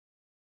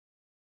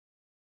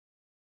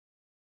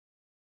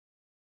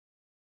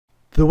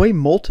The way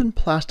molten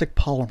plastic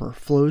polymer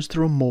flows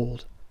through a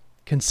mold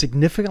can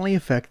significantly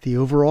affect the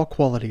overall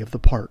quality of the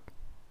part.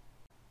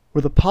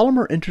 Where the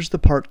polymer enters the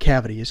part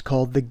cavity is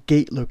called the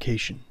gate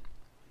location.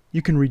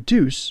 You can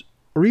reduce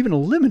or even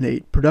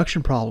eliminate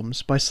production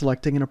problems by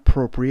selecting an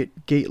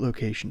appropriate gate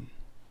location.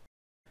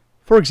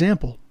 For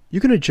example, you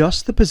can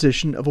adjust the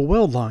position of a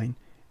weld line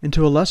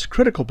into a less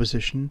critical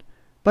position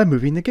by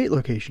moving the gate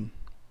location.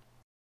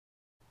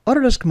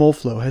 Autodesk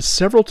Moldflow has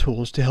several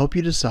tools to help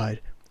you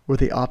decide where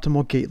the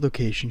optimal gate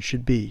location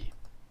should be.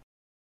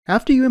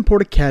 After you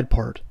import a CAD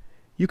part,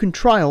 you can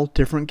trial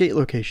different gate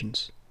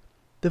locations.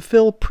 The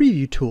Fill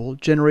Preview tool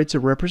generates a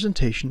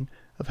representation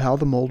of how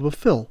the mold will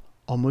fill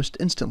almost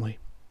instantly.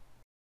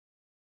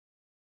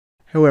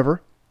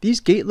 However, these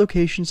gate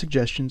location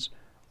suggestions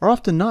are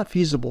often not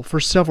feasible for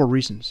several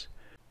reasons.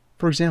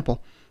 For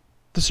example,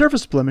 the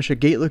surface blemish a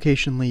gate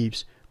location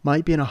leaves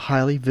might be in a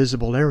highly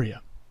visible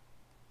area.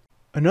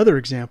 Another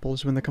example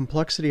is when the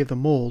complexity of the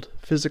mold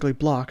physically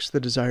blocks the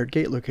desired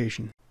gate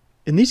location.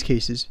 In these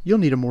cases, you'll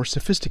need a more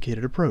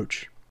sophisticated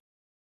approach.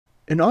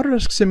 In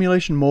Autodesk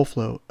Simulation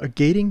Moldflow, a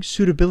gating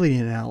suitability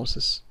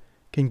analysis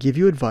can give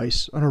you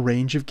advice on a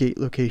range of gate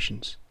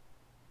locations.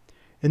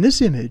 In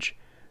this image,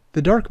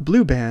 the dark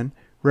blue band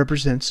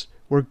represents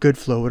where good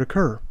flow would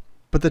occur,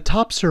 but the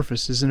top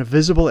surface is in a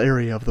visible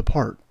area of the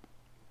part.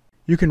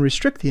 You can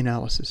restrict the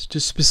analysis to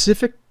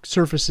specific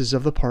surfaces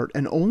of the part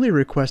and only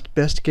request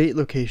best gate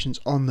locations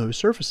on those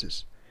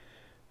surfaces.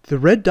 The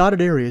red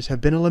dotted areas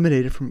have been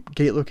eliminated from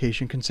gate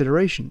location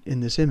consideration in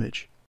this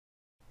image.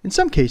 In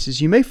some cases,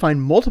 you may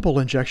find multiple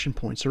injection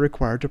points are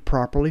required to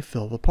properly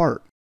fill the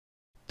part.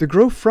 The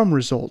Grow From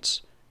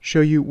results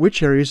show you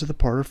which areas of the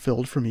part are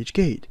filled from each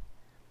gate.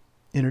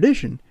 In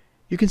addition,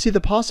 you can see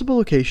the possible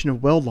location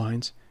of weld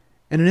lines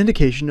and an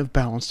indication of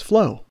balanced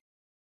flow.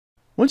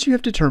 Once you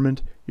have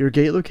determined your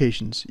gate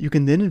locations, you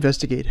can then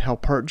investigate how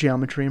part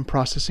geometry and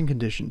processing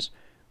conditions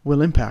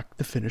will impact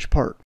the finished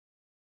part.